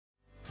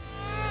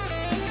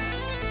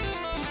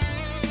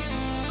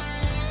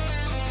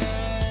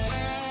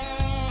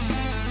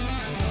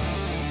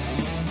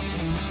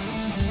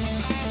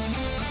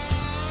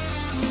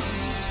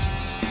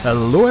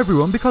Hello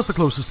everyone, because the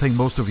closest thing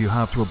most of you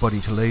have to a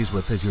buddy to laze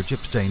with is your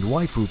gyp-stained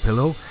waifu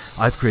pillow,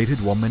 I've created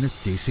 1 Minute's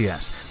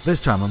DCS.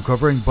 This time I'm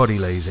covering buddy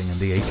lazing in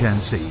the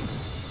A10C.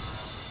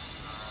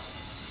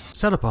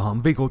 Set up a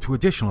Humvee, go to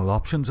additional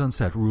options and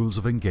set rules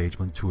of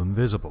engagement to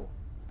invisible.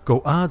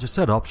 Go add,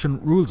 set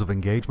option, rules of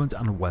engagement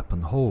and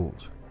weapon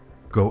hold.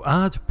 Go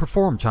add,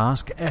 perform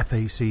task,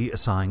 FAC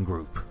assign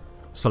group.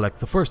 Select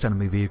the first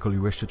enemy vehicle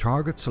you wish to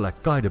target,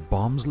 select guided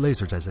bombs,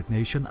 laser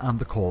designation and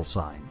the call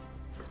sign.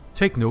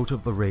 Take note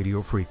of the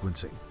radio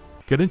frequency.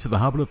 Get into the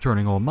habit of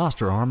turning on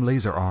master arm,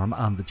 laser arm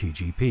and the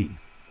TGP.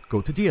 Go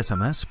to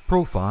DSMS,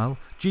 profile,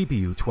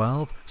 GPU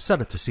 12,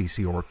 set it to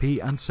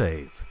CCRP and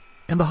save.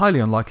 In the highly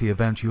unlikely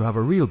event you have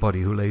a real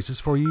buddy who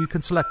lasers for you, you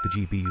can select the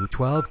GPU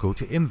 12, go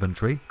to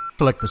inventory,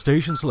 select the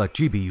station, select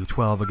GPU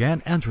 12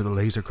 again, enter the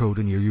laser code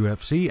in your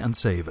UFC and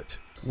save it.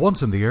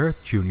 Once in the air,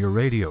 tune your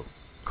radio.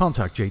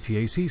 Contact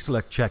JTAC,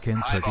 select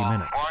check-in 30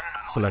 minutes.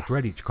 Select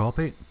ready to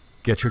copy.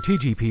 Get your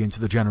TGP into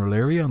the general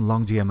area and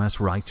long DMS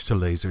right to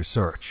laser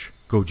search.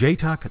 Go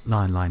JTAC,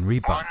 9-line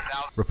readback.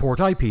 Report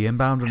IP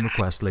inbound and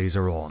request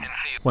laser on.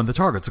 When the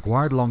target's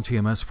acquired, long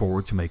TMS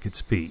forward to make it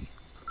SPI.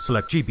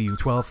 Select GPU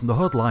 12 from the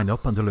HUD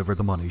lineup and deliver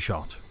the money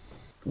shot.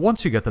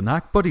 Once you get the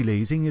knack, buddy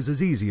lazing is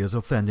as easy as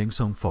offending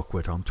some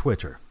fuckwit on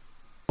Twitter.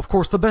 Of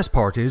course, the best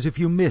part is if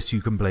you miss,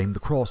 you can blame the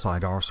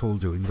cross-eyed arsehole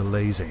doing the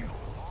lazing.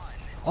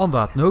 On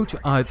that note,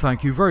 I'd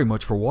thank you very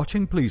much for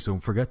watching. Please don't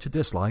forget to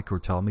dislike or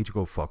tell me to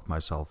go fuck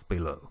myself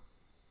below.